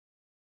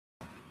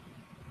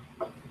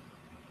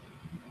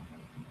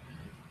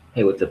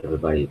Hey, what's up,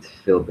 everybody? It's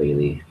Phil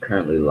Bailey,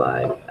 currently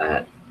live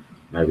at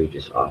my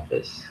Regus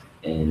office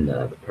in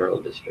the Pearl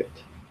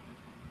District.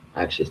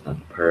 Actually, it's not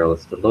the Pearl,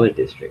 it's the Loyd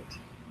District.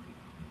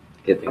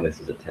 Good thing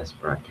this is a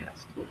test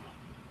broadcast.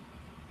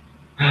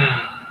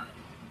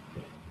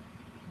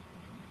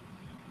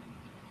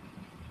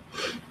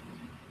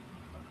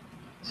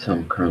 So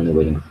I'm currently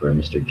waiting for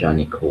Mr.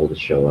 Johnny Cole to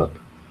show up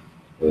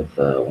with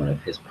one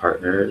of his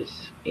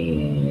partners,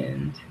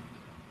 and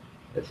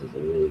this is a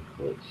really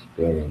cool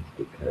experience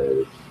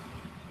because,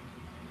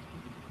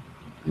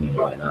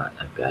 why not?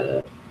 I've got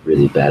a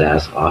really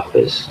badass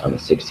office on the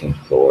 16th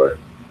floor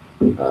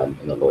in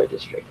the Loyd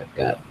District. I've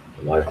got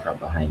the waterfront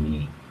behind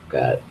me, I've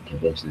got the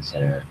convention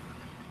center,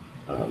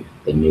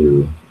 the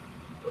new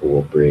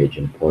cool bridge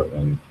in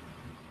Portland,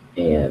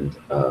 and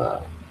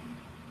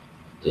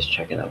just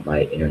checking out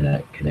my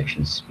internet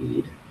connection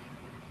speed.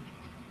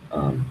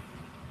 Um,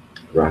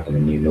 Rocking the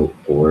new Note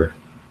 4.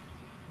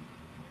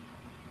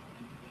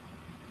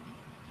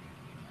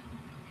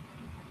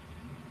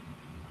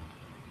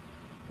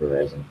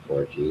 Verizon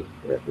 4G.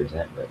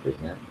 Represent,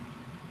 represent.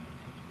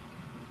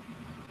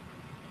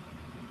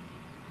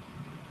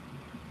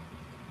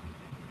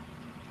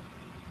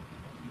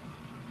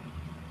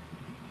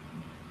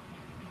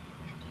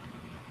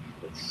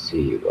 Let's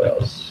see what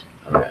else.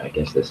 Alright, I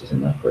guess this is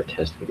enough for a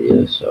test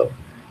video, so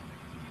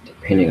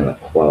depending on the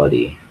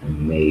quality, I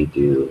may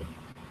do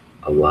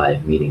a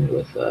live meeting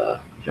with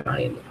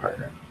Johnny and the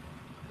partner.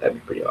 That'd be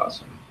pretty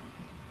awesome.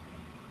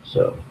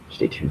 So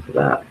stay tuned for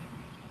that.